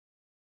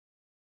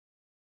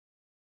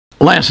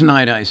Last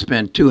night I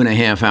spent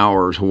 2.5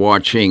 hours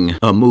watching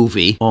a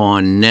movie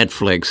on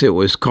Netflix. It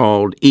was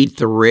called Eat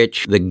the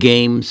Rich, the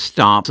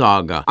GameStop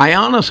Saga. I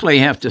honestly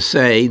have to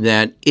say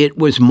that it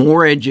was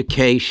more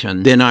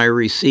education than I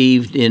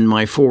received in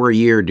my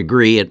 4-year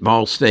degree at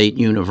Ball State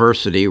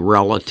University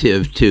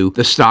relative to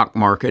the stock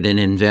market and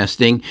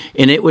investing.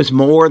 And it was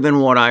more than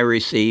what I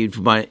received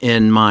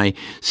in my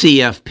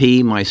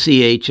CFP, my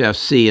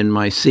CHFC, and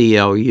my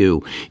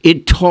CLU.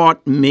 It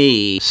taught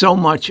me so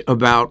much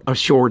about a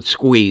short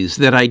squeeze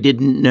that I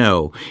didn't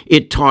know.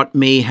 It taught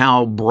me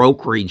how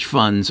brokerage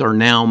funds are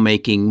now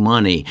making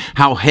money,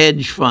 how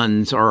hedge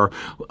funds are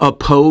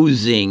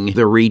opposing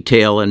the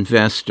retail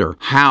investor,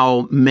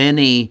 how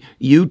many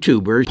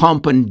YouTubers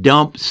pump and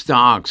dump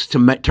stocks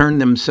to turn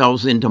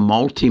themselves into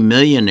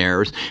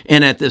multimillionaires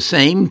and at the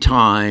same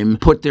time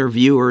put their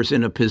viewers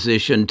in a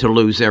position to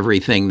lose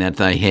everything that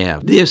they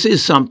have. This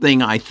is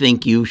something I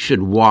think you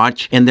should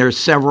watch, and there's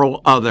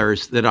several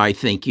others that I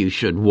think you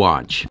should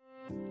watch.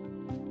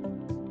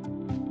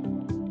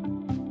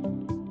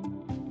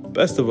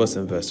 Best of Us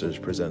Investors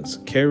presents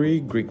Carrie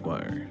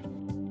Griegmeier.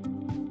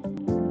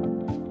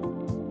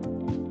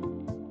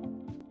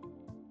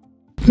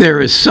 There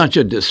is such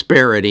a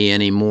disparity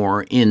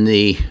anymore in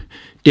the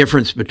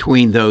difference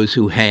between those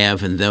who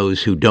have and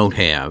those who don't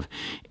have.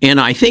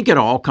 And I think it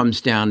all comes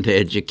down to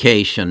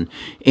education.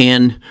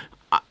 And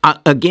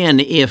again,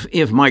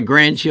 if my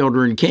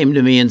grandchildren came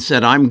to me and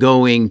said, I'm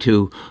going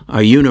to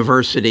a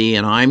university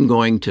and I'm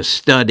going to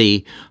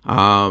study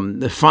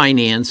the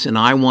finance and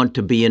I want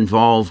to be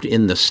involved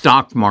in the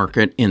stock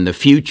market in the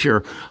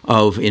future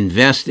of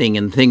investing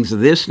and things of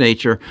this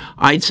nature,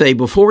 I'd say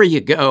before you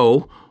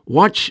go,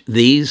 watch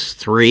these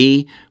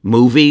 3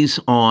 movies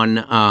on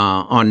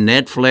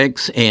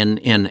Netflix and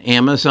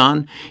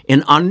Amazon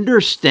and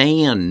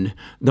understand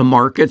the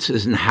markets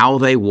and how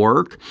they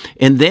work.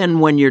 And then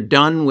when you're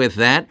done with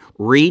that,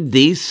 read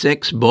these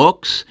 6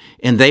 books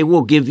and they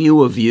will give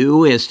you a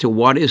view as to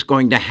what is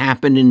going to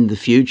happen in the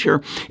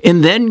future.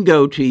 And then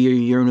go to your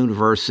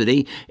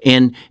university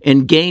and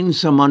gain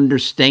some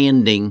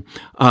understanding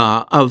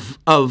of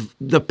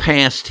the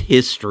past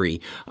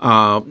history.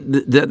 I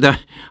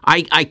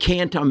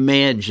can't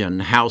imagine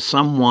how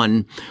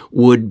someone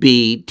would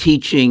be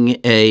teaching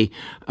a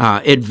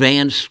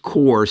advanced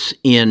course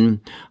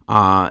in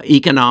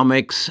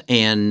economics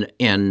and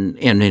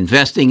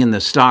investing in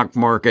the stock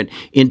market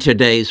in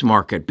today's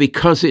market,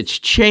 because it's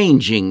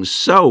changing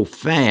so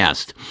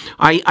fast.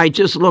 I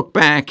just look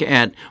back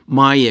at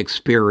my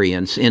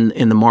experience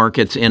in the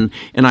markets and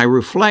I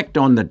reflect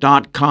on the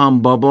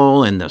dot-com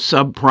bubble and the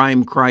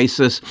subprime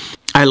crisis.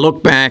 I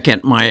look back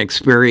at my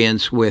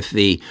experience with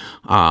the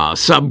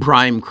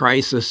subprime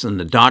crisis and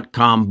the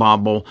dot-com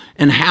bubble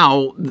and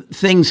how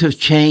things have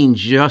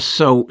changed just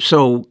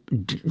so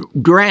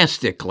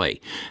drastically.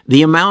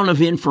 The amount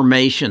of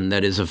information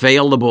that is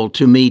available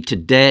to me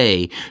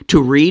today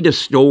to read a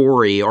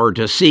story or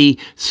to see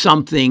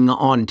something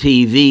on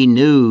TV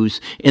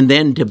news and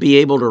then to be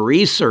able to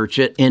research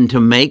it and to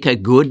make a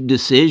good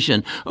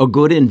decision, a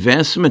good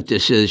investment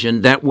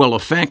decision that will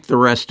affect the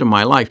rest of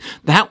my life,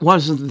 that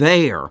wasn't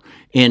there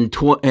in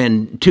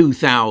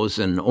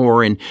 2000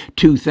 or in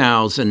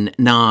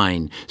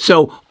 2009.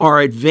 So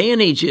our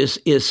advantage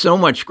is so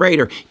much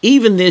greater.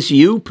 Even this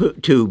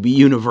YouTube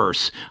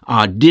universe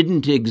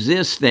didn't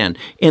exist then.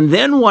 And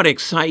then what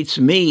excites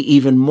me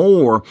even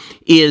more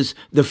is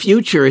the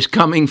future is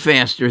coming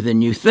faster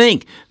than you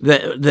think.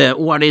 That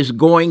what is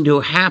going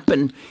to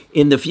happen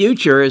in the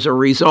future as a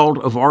result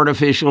of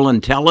artificial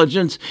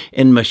intelligence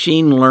and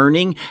machine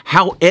learning,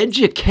 how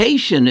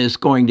education is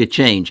going to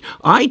change.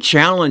 I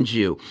challenge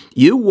you.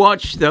 You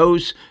watch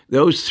those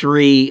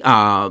 3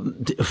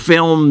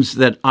 films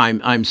that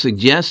I'm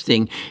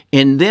suggesting,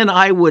 and then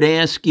I would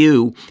ask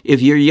you,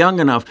 if you're young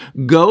enough,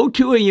 go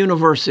to a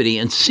university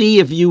and see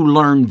if you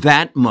learn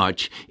that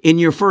much in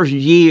your first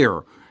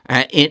year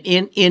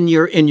in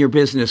your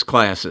business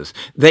classes.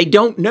 They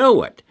don't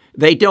know it.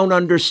 They don't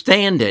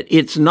understand it.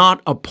 It's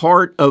not a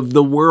part of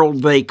the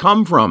world they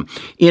come from.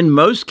 In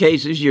most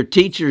cases, your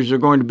teachers are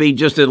going to be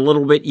just a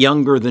little bit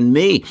younger than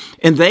me,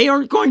 and they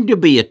aren't going to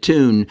be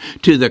attuned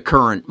to the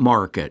current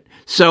market.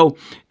 So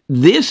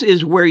this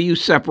is where you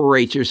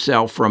separate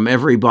yourself from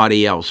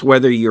everybody else,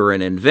 whether you're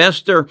an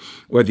investor,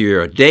 whether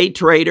you're a day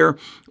trader,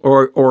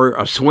 or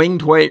a swing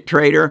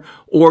trader,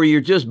 or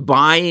you're just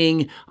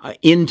buying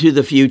into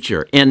the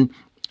future. And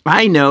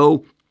I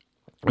know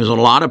there's a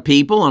lot of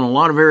people and a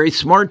lot of very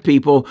smart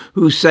people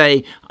who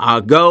say,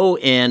 go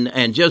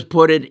and just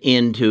put it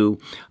into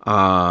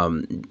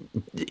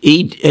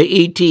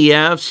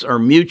ETFs or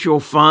mutual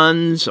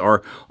funds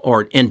or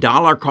in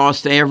dollar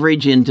cost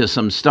average into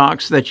some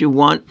stocks that you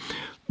want.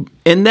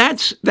 And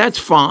that's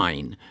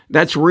fine.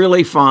 That's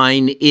really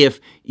fine if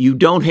you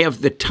don't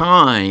have the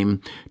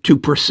time to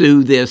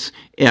pursue this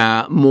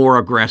more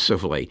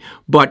aggressively.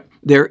 But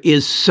there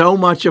is so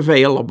much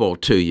available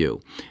to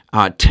you.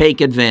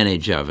 Take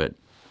advantage of it.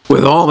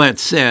 With all that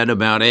said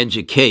about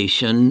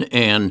education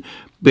and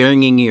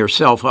bringing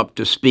yourself up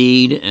to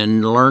speed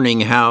and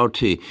learning how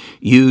to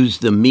use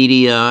the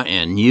media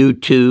and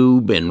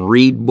YouTube and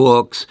read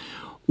books.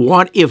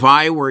 What if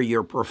I were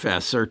your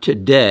professor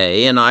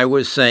today and I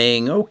was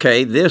saying,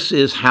 okay, this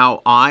is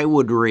how I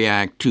would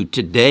react to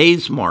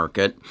today's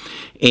market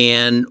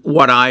and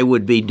what I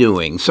would be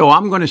doing. So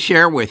I'm going to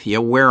share with you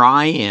where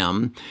I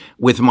am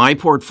with my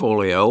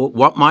portfolio,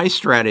 what my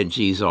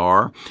strategies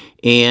are,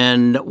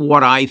 and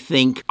what I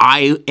think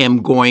I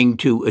am going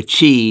to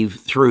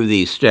achieve through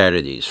these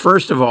strategies.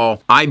 First of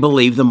all, I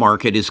believe the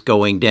market is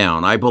going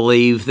down. I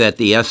believe that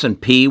the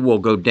S&P will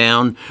go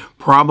down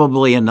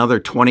probably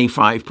another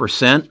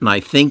 25%, and I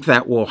think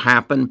that will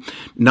happen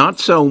not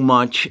so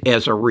much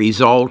as a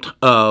result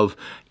of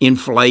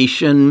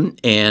inflation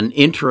and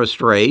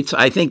interest rates.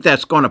 I think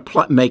that's going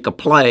to make a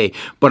play,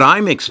 but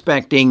I'm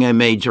expecting a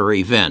major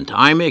event.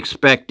 I'm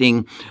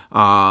expecting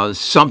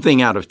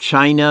something out of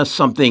China,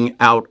 something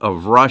out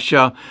of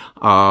Russia.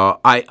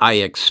 I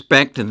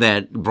expect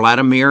that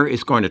Vladimir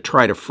is going to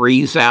try to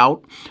freeze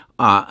out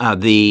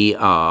the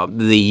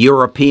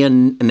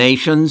European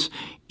nations,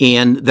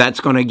 and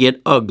that's going to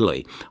get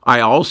ugly. I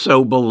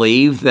also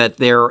believe that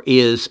there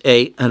is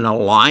an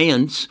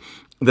alliance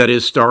that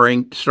is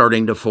starting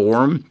to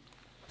form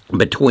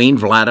between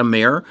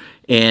Vladimir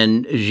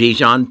and Xi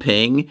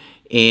Jinping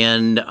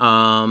and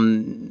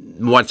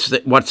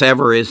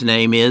whatever his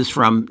name is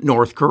from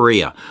North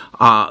Korea.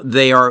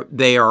 They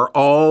are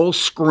all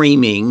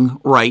screaming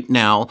right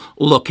now,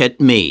 look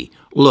at me.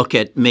 Look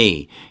at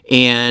me.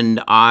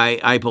 And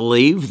I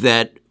believe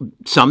that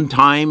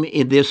sometime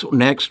in this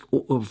next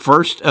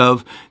first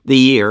of the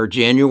year,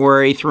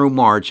 January through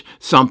March,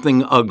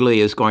 something ugly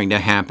is going to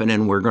happen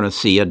and we're going to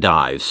see a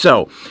dive.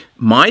 So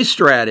my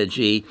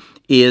strategy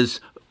is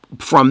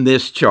from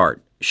this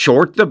chart: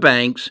 short the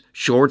banks,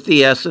 short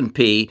the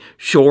S&P,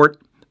 short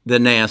the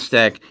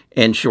NASDAQ,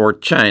 and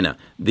short China.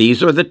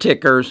 These are the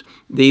tickers.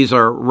 These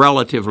are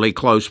relatively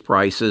close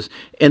prices.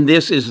 And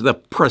this is the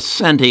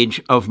percentage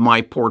of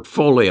my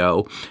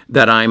portfolio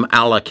that I'm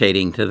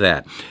allocating to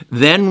that.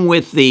 Then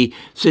with the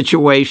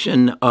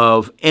situation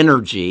of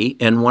energy,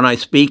 and when I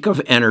speak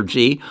of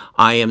energy,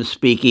 I am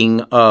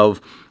speaking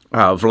of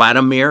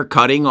Vladimir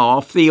cutting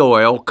off the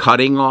oil,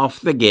 cutting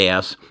off the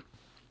gas,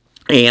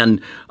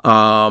 and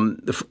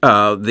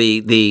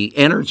the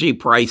energy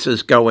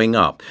prices going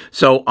up.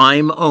 So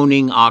I'm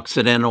owning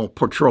Occidental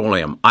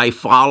Petroleum. I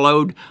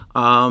followed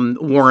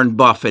Warren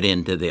Buffett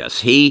into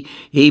this. He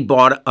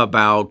bought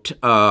about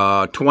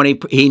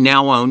 20. He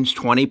now owns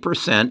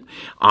 20%.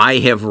 I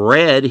have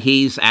read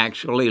he's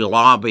actually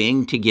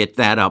lobbying to get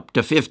that up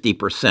to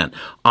 50%.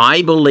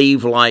 I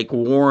believe, like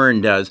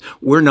Warren does,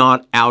 we're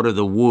not out of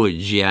the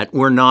woods yet.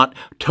 We're not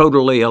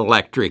totally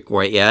electric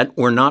yet.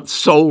 We're not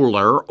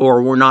solar,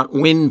 or we're not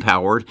wind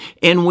powered,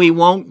 and we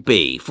won't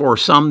be for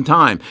some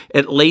time,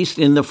 at least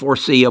in the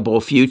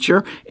foreseeable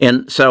future.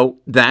 And so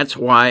that's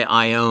why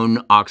I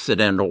own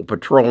Occidental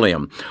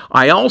Petroleum.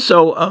 I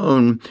also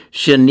own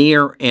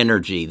Cheniere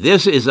Energy.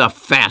 This is a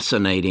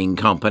fascinating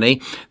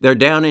company. They're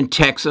down in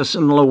Texas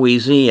and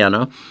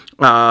Louisiana.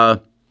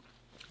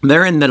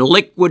 They're in the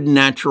liquid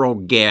natural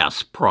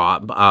gas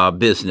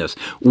business.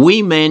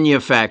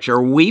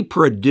 We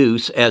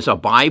produce as a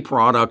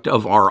byproduct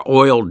of our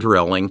oil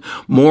drilling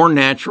more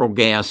natural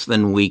gas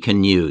than we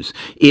can use.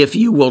 If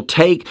you will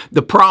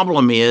the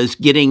problem is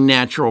getting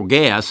natural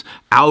gas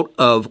out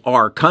of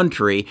our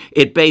country.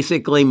 It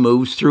basically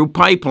moves through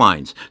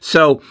pipelines.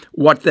 So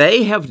what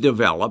they have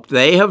developed,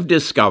 they have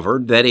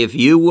discovered that if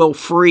you will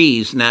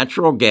freeze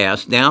natural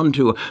gas down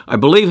to, I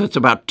believe it's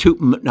about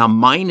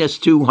minus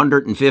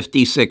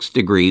 256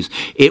 degrees,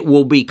 it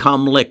will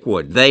become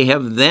liquid. They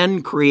have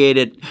then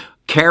created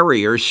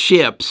carriers,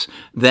 ships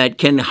that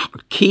can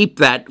keep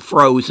that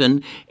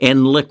frozen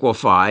and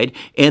liquefied,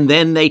 and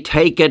then they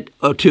take it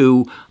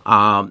to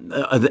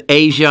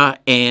Asia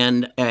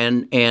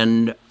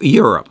and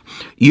Europe.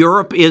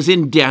 Europe is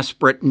in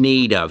desperate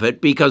need of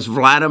it because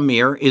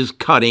Vladimir is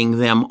cutting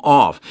them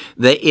off.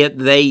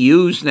 They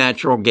use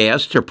natural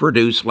gas to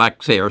produce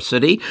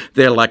electricity.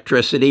 The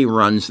electricity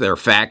runs their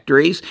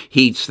factories,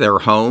 heats their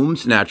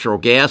homes. Natural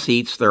gas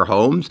heats their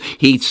homes,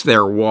 heats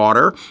their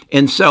water.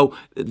 And so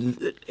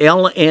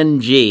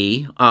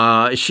LNG,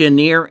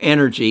 Cheniere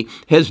Energy,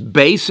 has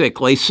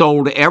basically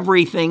sold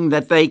everything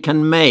that they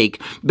can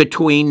make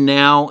between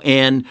now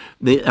and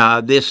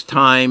this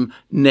time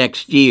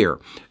next year.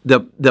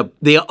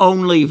 The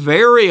only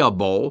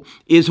variable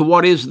is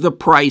what is the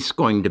price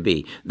going to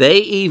be. They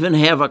even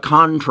have a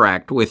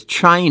contract with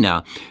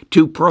China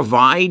to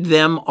provide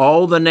them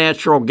all the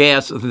natural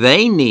gas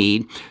they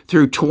need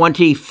through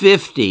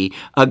 2050.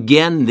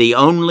 Again, the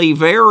only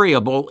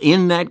variable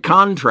in that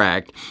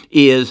contract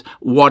is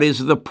what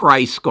is the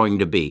price going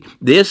to be.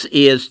 This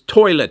is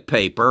toilet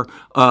paper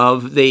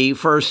of the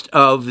first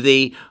of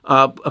the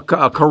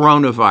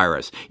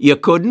coronavirus. You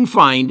couldn't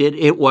find it.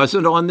 It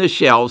wasn't on the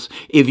shelves.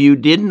 If you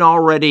didn't didn't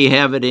already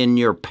have it in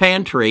your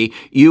pantry,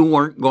 you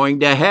weren't going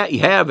to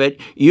have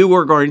it. You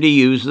were going to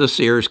use the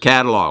Sears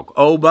catalog.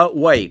 Oh, but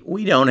wait,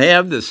 we don't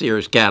have the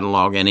Sears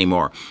catalog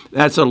anymore.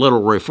 That's a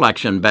little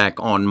reflection back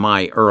on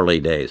my early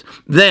days.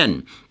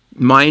 Then,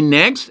 my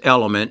next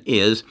element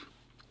is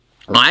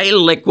I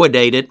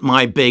liquidated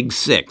my big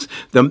six.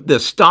 The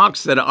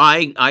stocks that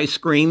I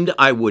screamed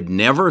I would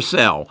never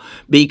sell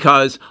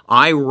because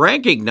I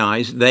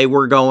recognized they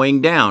were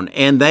going down,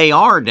 and they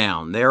are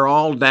down. They're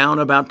all down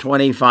about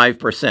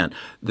 25%.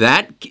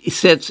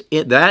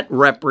 That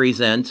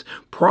represents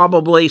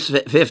probably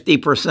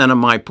 50% of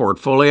my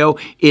portfolio.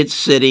 It's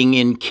sitting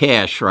in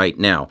cash right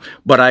now,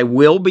 but I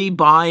will be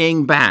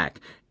buying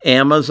back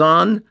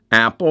Amazon,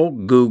 Apple,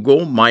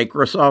 Google,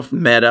 Microsoft,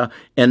 Meta,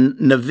 and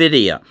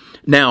NVIDIA.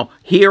 Now,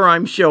 here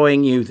I'm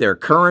showing you their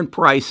current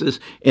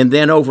prices, and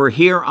then over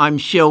here I'm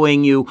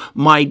showing you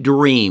my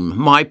dream,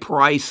 my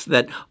price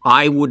that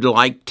I would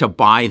like to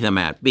buy them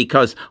at,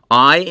 because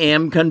I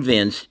am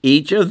convinced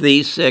each of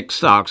these six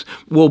stocks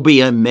will be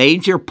a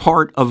major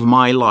part of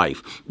my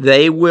life.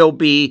 They will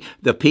be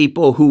the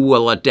people who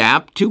will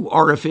adapt to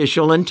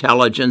artificial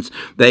intelligence.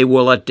 They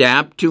will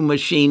adapt to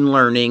machine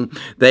learning.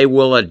 They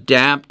will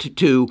adapt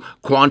to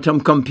quantum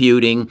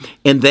computing,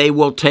 and they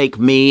will take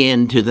me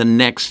into the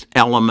next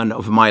element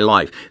of my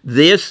life.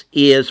 This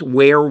is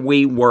where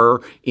we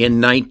were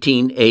in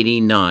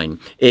 1989,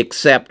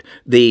 except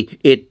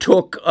it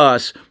took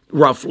us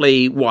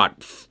roughly,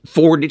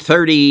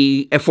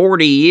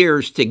 40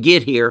 years to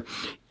get here.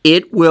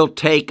 It will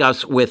take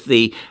us with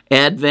the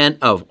advent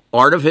of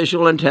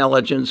artificial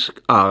intelligence,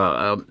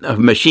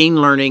 machine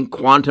learning,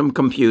 quantum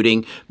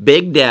computing,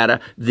 big data.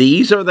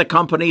 These are the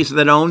companies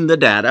that own the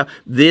data.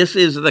 This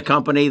is the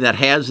company that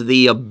has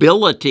the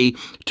ability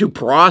to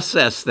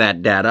process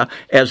that data,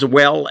 as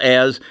well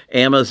as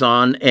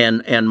Amazon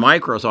and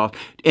Microsoft,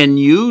 and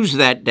use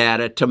that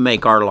data to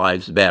make our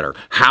lives better.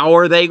 How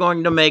are they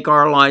going to make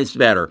our lives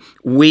better?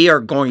 We are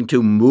going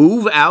to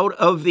move out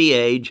of the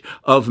age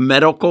of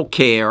medical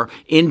care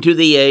into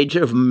the age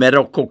of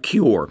medical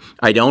cure.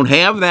 I don't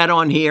have that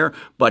on here,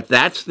 but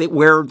that's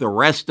where the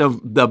rest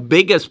of the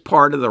biggest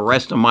part of the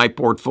rest of my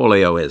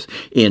portfolio is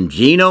in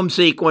genome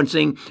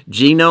sequencing,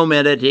 genome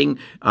editing,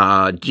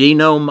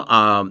 genome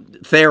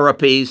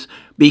therapies,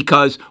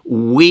 because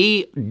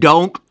we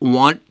don't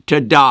want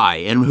to die.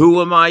 And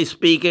who am I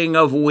speaking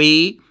of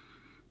we?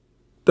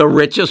 The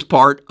richest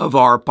part of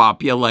our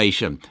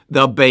population,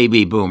 the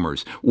baby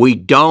boomers. We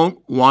don't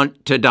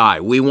want to die.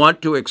 We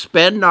want to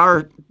expend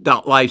our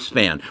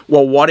lifespan.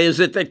 Well, what is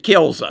it that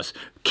kills us?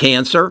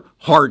 Cancer,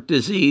 heart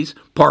disease,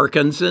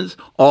 Parkinson's,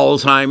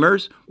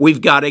 Alzheimer's.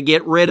 We've got to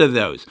get rid of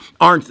those.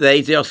 Aren't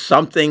they just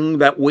something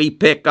that we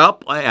pick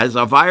up as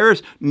a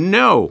virus?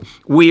 No,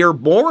 we are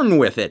born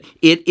with it.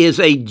 It is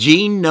a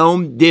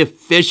genome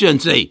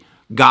deficiency.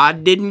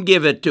 God didn't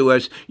give it to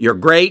us, your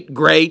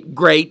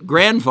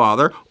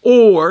great-great-great-grandfather,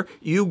 or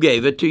you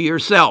gave it to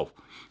yourself.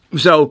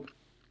 So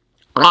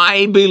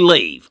I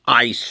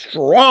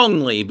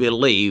strongly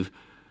believe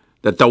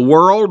that the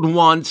world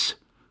wants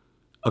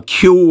a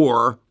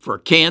cure for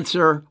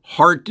cancer,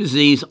 heart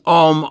disease,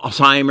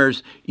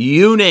 Alzheimer's,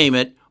 you name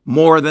it,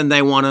 more than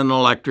they want an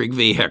electric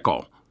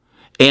vehicle.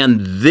 And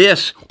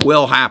this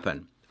will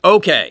happen.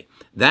 Okay,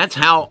 that's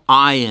how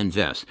I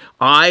invest.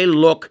 I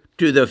look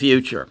to the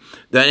future.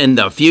 And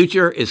the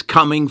future is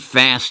coming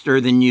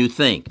faster than you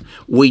think.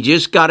 We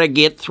just got to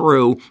get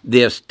through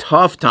this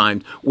tough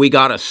time. We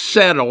got to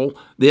settle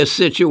this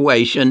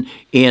situation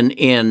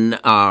in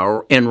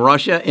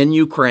Russia and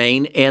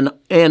Ukraine, and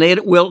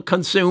it will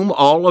consume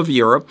all of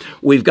Europe.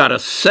 We've got to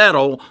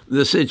settle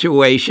the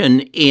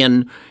situation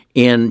in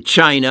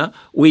China.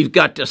 We've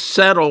got to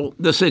settle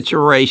the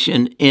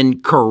situation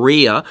in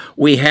Korea.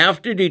 We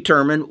have to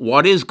determine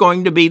what is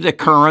going to be the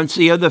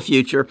currency of the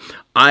future.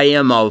 I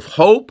am of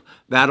hope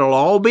that'll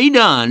all be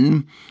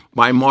done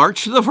by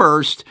March the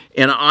 1st,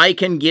 and I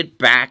can get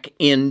back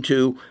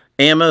into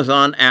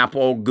Amazon,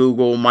 Apple,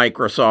 Google,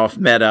 Microsoft,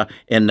 Meta,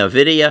 and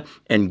NVIDIA,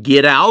 and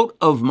get out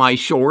of my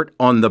short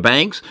on the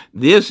banks.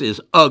 This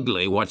is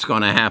ugly what's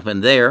going to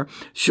happen there.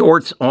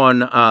 Shorts on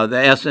the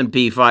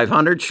S&P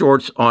 500,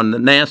 shorts on the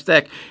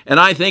NASDAQ, and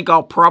I think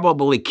I'll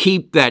probably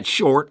keep that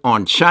short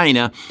on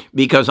China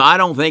because I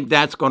don't think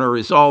that's going to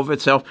resolve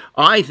itself.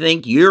 I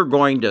think you're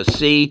going to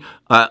see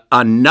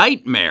a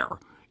nightmare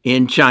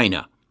in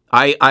China.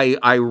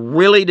 I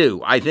really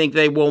do. I think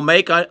they will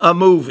make a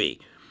movie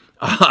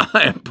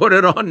and put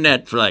it on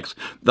Netflix,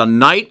 The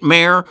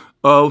Nightmare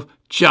of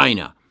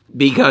China,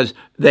 because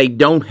they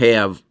don't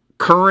have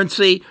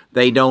currency,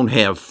 they don't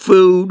have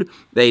food,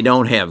 they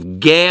don't have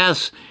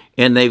gas,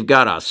 and they've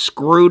got a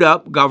screwed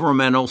up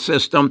governmental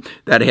system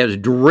that has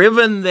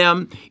driven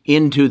them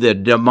into the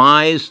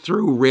demise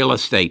through real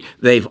estate.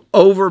 They've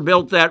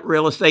overbuilt that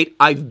real estate.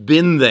 I've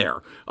been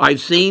there. I've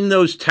seen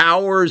those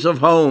towers of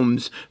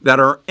homes that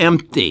are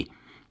empty.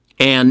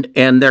 And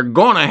they're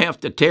going to have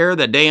to tear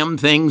the damn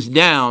things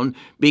down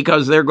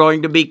because they're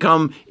going to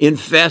become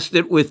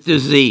infested with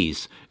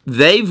disease.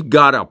 they've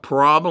got a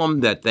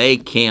problem that they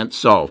can't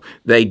solve.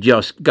 They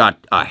just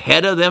got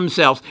ahead of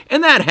themselves,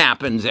 and that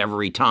happens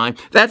every time.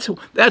 That's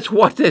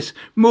what this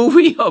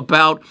movie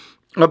about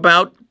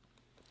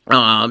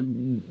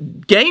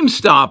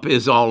GameStop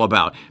is all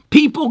about.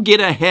 People get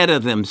ahead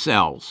of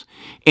themselves,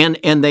 and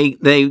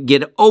they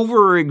get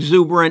over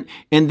exuberant,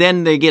 and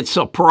then they get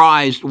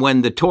surprised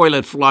when the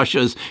toilet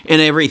flushes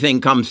and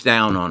everything comes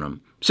down on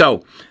them.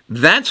 So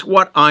that's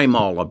what I'm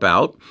all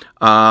about.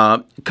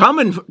 Come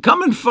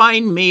and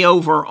find me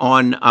over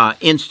on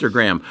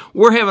Instagram.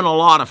 We're having a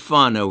lot of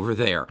fun over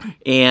there,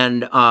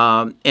 and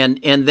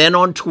then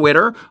on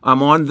Twitter,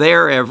 I'm on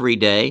there every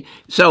day.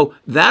 So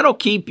that'll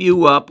keep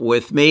you up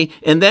with me.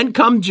 And then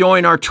come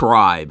join our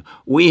tribe.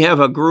 We have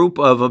a group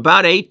of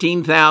about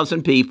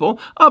 18,000 people.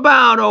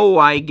 About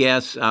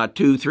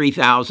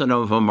 2,000-3,000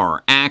 of them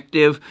are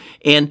active,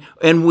 and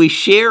we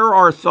share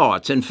our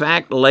thoughts. In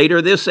fact,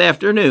 later this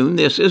afternoon,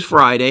 this is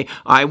Friday,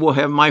 I will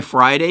have my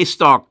Friday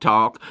Stock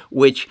Talk,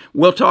 which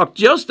will talk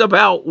just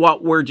about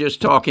what we're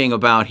just talking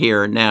about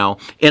here now.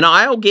 And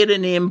I'll get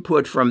an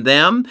input from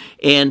them,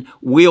 and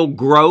we'll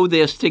grow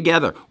this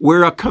together.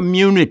 We're a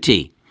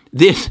community.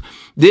 This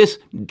is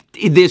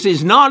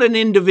not an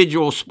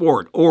individual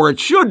sport, or it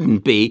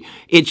shouldn't be.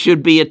 It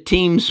should be a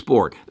team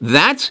sport.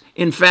 That's,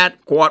 in fact,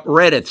 what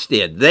Reddit's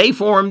did. They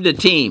formed a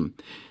team.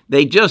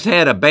 They just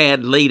had a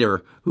bad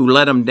leader who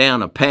led them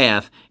down a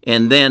path,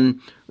 and then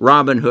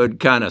Robin Hood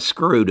kind of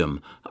screwed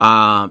them.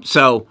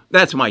 So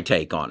that's my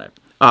take on it.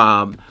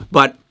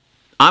 But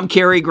I'm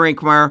Kerry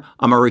Grinkmeyer.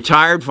 I'm a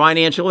retired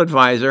financial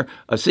advisor,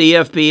 a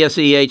CFP, a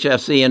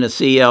CHFC, and a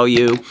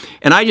CLU.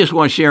 And I just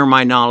want to share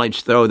my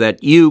knowledge, though,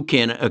 that you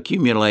can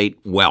accumulate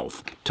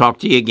wealth. Talk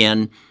to you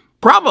again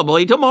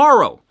probably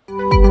tomorrow.